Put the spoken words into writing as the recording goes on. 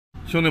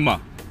兄弟们，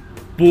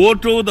亳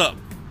州的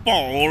爆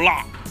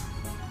辣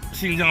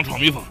新疆炒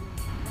米粉，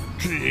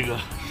这个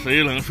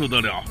谁能受得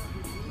了？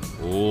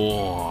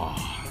哇，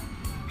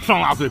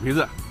上辣嘴皮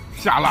子，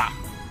下辣。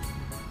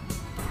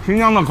新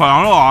疆的烤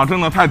羊肉啊，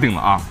真的太顶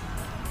了啊！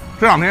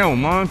这两天我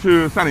们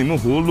去赛里木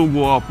湖路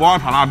过博尔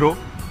塔纳州，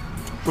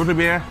说这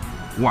边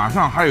晚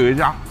上还有一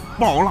家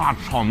爆辣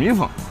炒米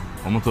粉，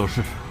我们走试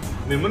试。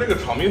你们那个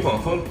炒米粉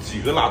分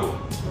几个辣度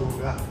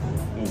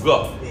？5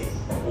个，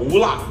无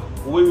辣、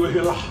微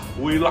辣、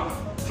微辣、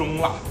中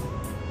辣、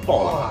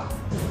爆辣。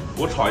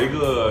我炒一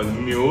个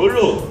牛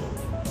肉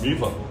米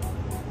粉，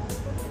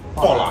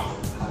爆辣。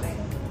好嘞，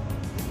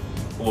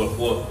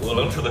我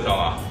能吃得消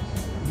啊？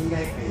应该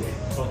可以。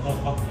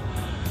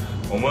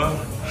我们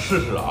试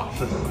试啊，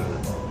试试。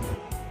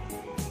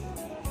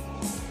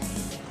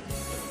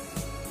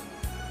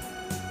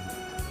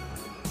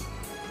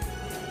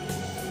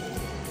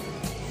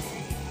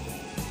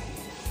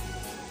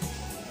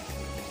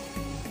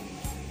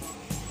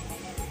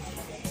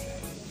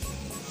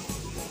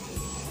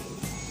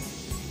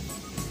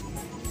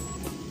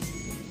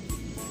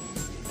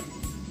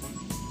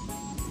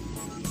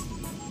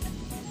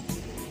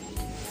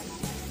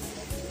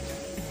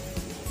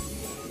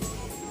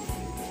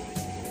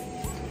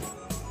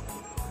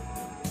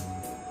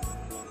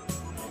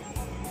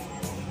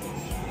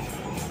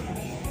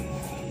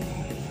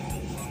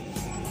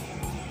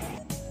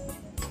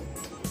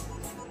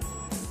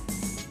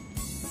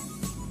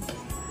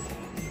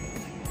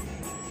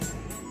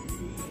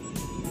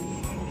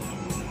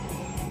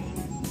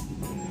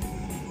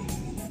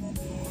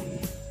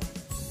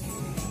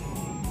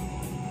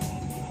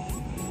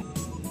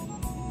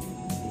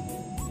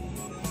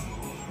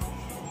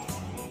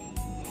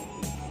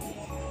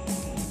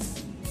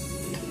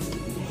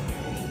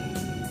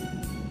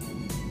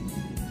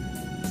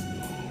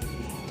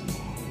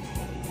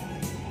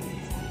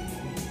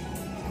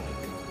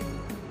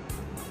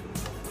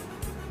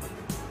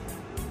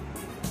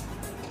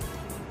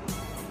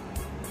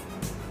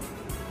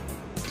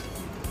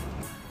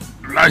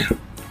来，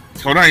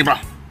挑战一把。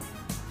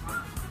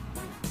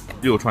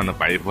又穿着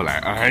白衣服来，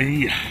哎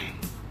呀，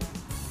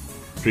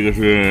这个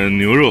是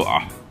牛肉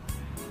啊。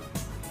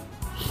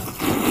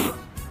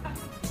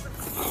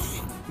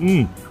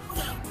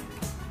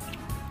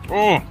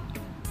哦，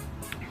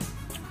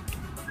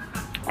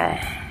啊，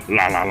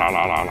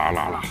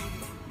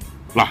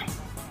辣！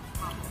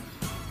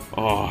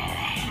哦，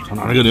尝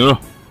尝这个牛肉。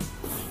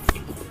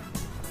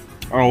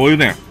啊，我有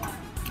点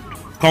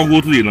高估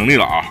自己能力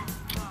了啊。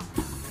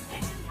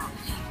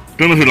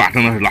真的是辣，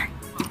真的是辣。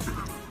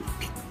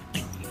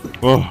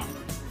哦，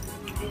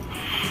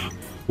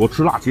我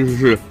吃辣其实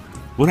是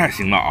不太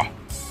行的啊。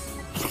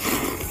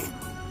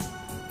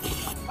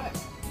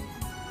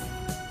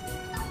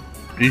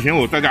以前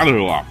我在家的时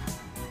候啊，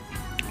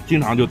经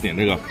常就点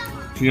这个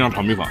新疆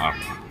炒米粉啊，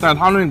但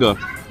它那个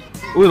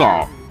味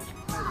道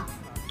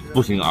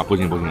不行啊，不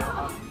行，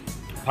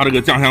它这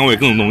个酱香味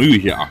更浓郁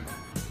一些啊。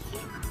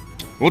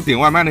我点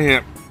外卖那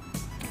些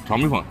炒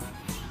米粉，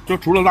就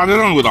除了辣椒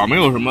酱的味道，没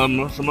有什么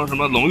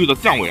浓郁的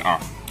酱味啊。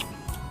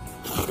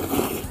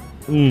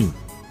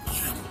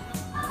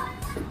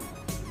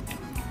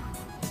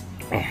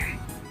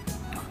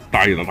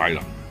大意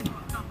了。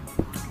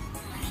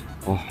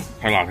哦，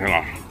太辣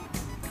了。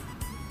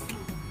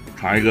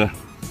尝一个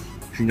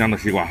新疆的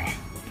西瓜。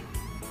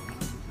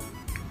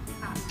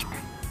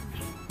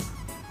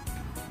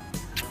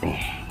哦，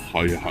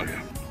好一些。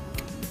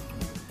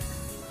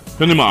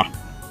兄弟们啊，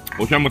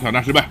我宣布挑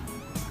战失败。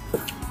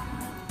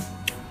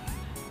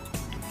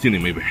敬你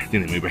们一杯，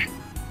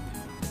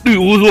绿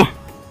乌苏。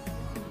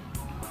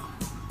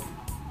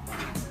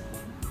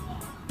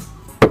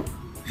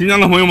新疆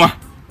的朋友们，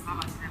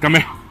干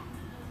杯！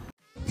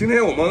今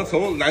天我们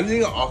从南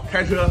京啊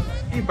开车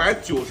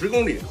190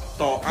公里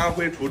到安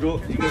徽滁州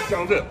一个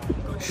乡镇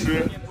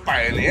吃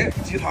百年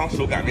鸡汤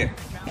手擀面，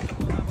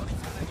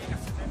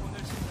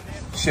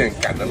现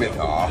擀的面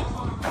条啊。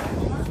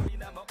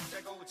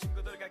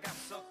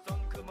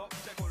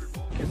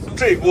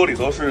这锅里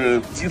头是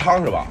鸡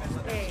汤是吧？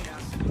对。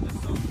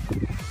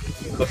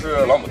可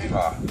是老母鸡汤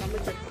啊。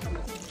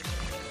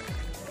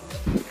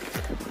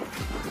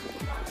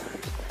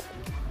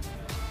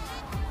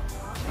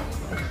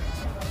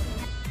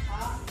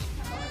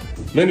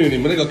美女，你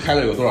们那个开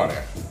了有多少年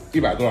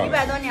？100多少年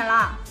？100多年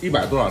了。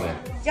100多少年？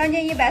将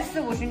近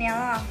140-150年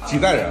了。几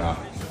代人啊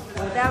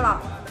5代了。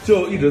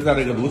就一直在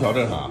这个卢桥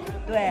镇上。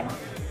对，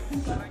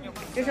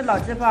这是老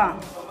地方。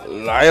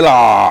来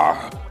啦，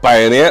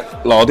百年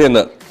老店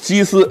的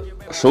鸡丝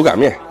手擀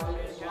面，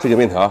这个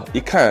面条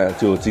一看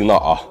就筋道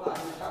啊。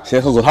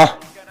先喝口汤，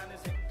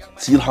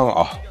鸡汤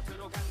啊。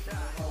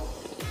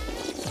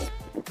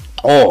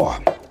哦，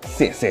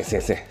鲜，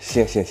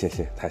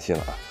太鲜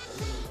了啊！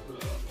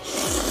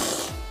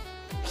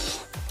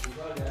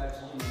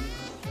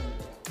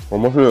我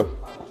们是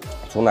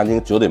从南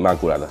京9点半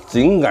过来的，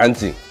紧赶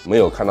紧没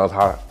有看到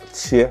他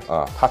切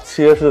啊，他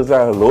切是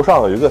在楼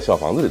上有一个小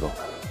房子里头，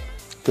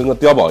跟个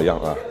碉堡一样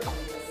啊，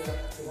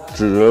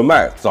只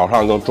卖早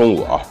上跟中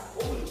午啊。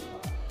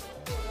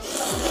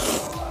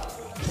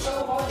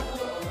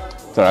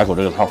再来口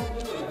这个汤。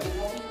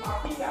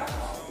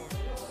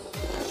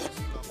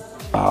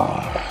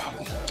啊，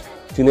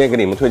今天给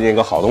你们推荐一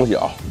个好东西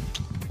啊，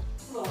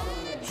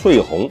翠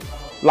红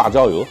辣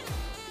椒油。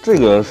这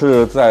个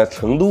是在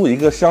成都一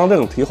个乡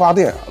镇提花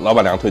店老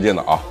板娘推荐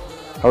的啊。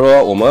她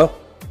说我们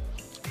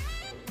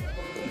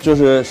就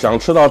是想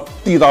吃到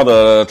地道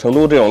的成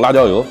都这种辣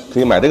椒油，可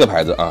以买这个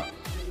牌子啊。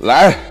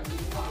来，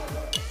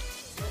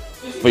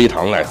非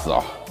常 nice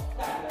啊。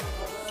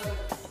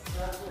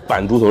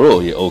拌猪头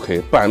肉也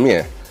OK， 拌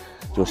面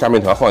就下面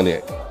条放一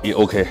点也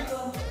OK。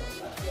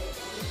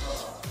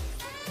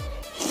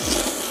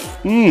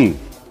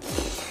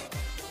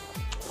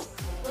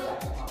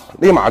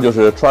立马就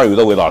是川渝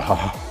的味道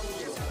了，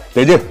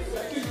得劲。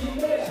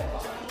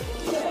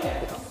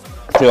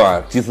这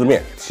碗鸡丝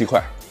面7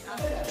块，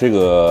这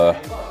个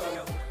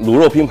卤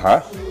肉拼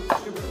盘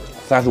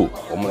35，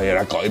我们也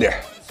来搞一点。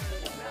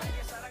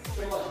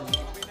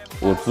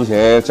我之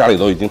前家里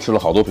都已经吃了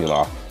好多瓶了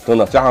啊，真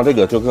的，加上这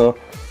个就跟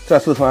在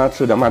四川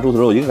吃凉拌猪头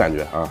肉一个感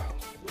觉啊！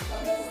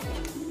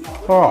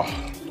啊，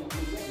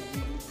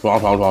爽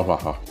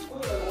啊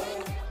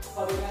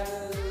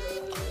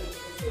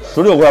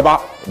！16块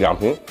82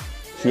瓶，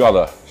需要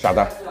的下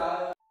单。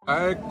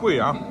来贵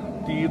阳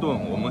第一顿，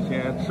我们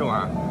先吃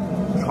完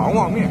肠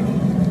旺面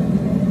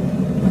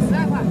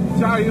，12块，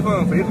加一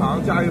份肥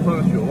肠，加一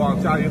份血旺，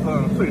加一份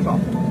脆臊，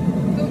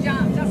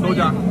都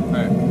加，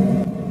哎。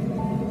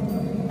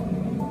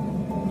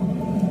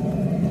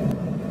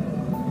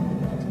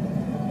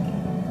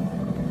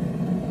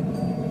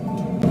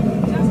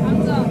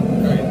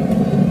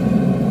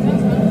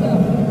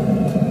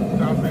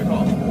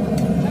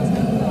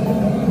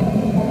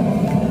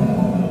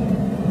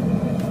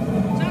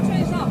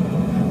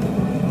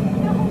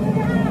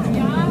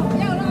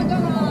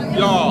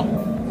要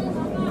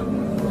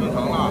正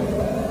常辣，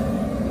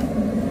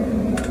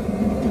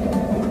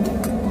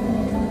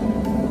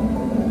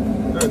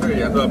这个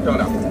颜色漂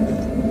亮。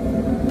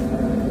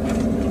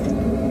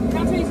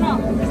加脆臊。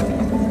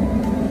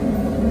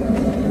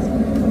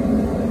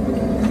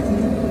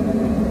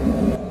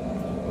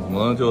我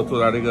们就坐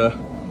在这个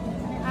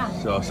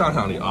小巷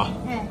巷里啊。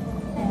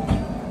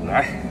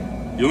来，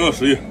有没有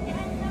食欲？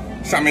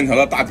下面条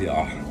的大姐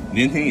啊，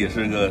年轻也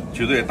是个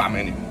绝对大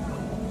美女。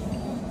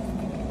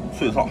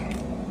脆臊，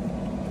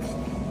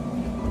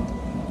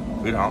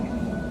肥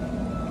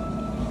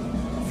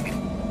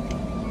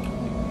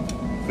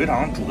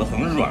肠煮的很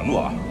软糯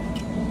啊。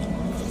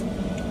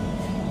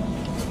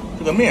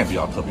这个面比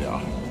较特别啊，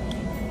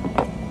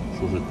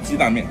说是鸡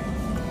蛋面。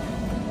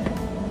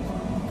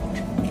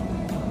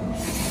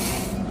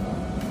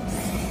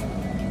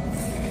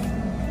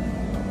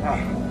啊，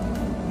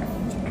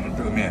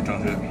这个面真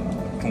是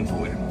重口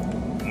味，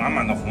满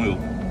满的红油。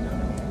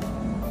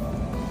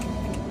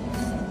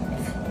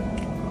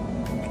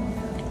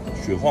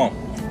血晃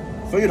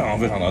非常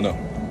的嫩，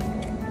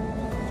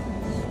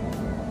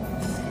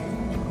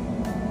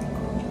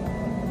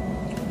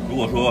如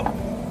果说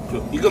就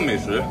一个美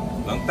食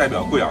能代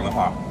表贵阳的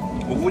话，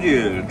我估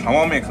计肠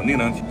旺面肯定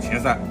能前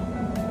3。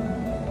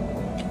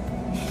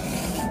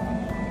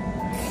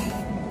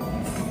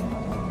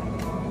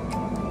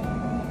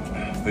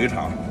肥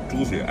肠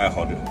猪血爱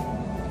好者。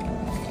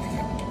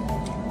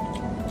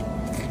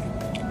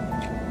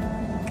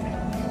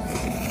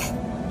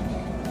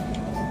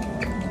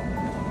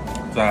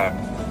在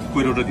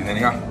贵州这几天，你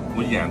看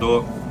我眼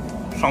都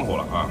上火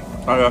了啊！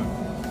但是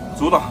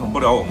阻挡不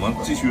了我们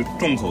继续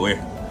重口味，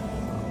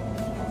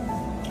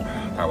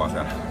太哇塞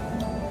了。